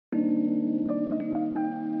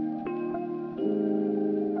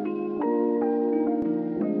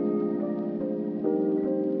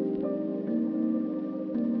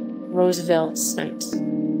Roosevelt Snipes.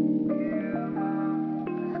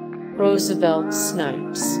 Roosevelt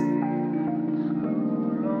Snipes.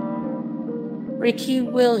 Ricky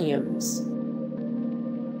Williams.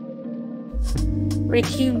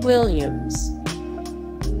 Ricky Williams.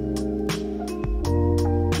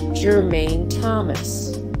 Jermaine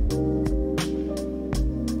Thomas.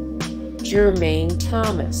 Jermaine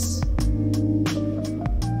Thomas.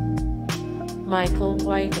 Michael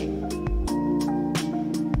Whiting.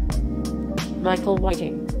 Michael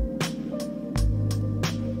Whiting.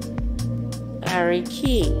 Ari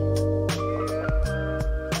Key.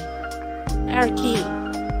 Ari Key.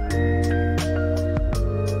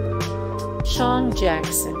 Sean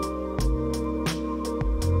Jackson.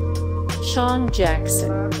 Sean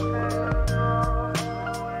Jackson.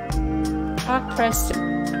 Rock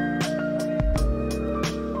Preston.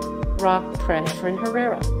 Rock Preston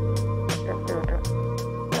Herrera.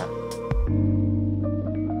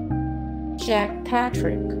 Jack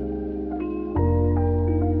Patrick.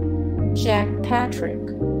 Jack Patrick.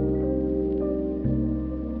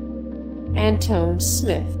 Antone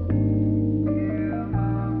Smith.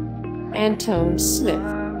 Antone Smith.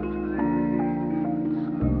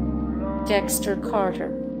 Dexter Carter.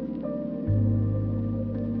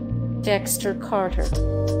 Dexter Carter.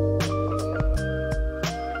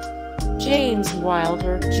 James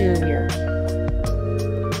Wilder Jr.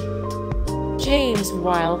 James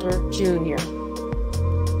Wilder Jr.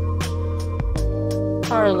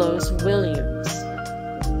 Carlos Williams.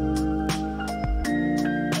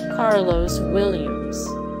 Carlos Williams.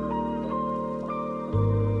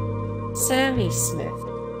 Sammy Smith.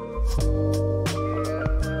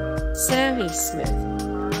 Sammy Smith.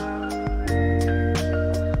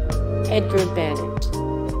 Edgar Bennett.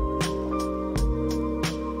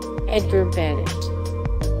 Edgar Bennett.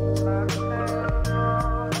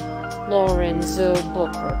 Lorenzo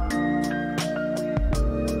Booker.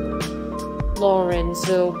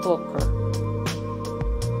 Lorenzo Booker.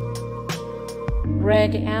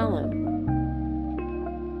 Greg Allen.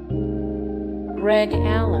 Greg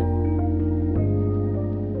Allen.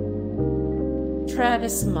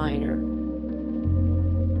 Travis Minor.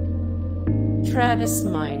 Travis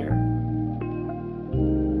Minor.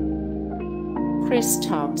 Chris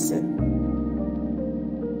Thompson.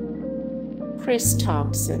 Chris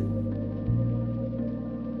Thompson.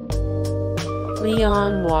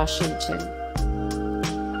 Leon Washington.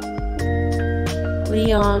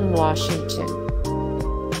 Leon Washington.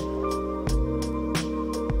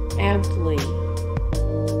 Amply.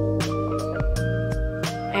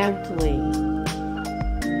 Amply.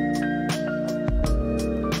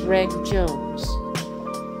 Greg Jones.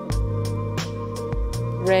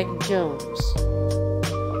 Greg Jones.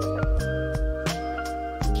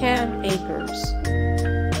 Cam Akers.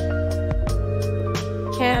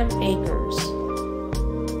 Cam Akers.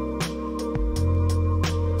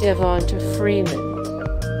 Devonta Freeman.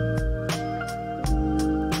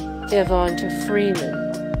 Devonta Freeman.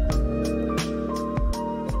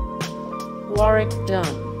 Warrick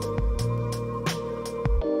Dunn.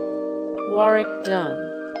 Warrick Dunn.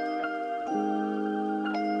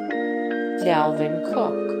 Dalvin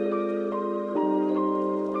Cook.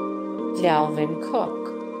 Dalvin Cook.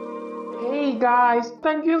 Hey guys,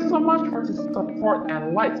 thank you so much for the support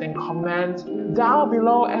and likes and comments down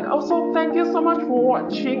below, and also thank you so much for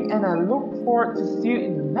watching, and I look forward to see you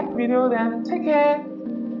in the next video. Then take care.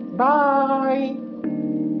 Bye.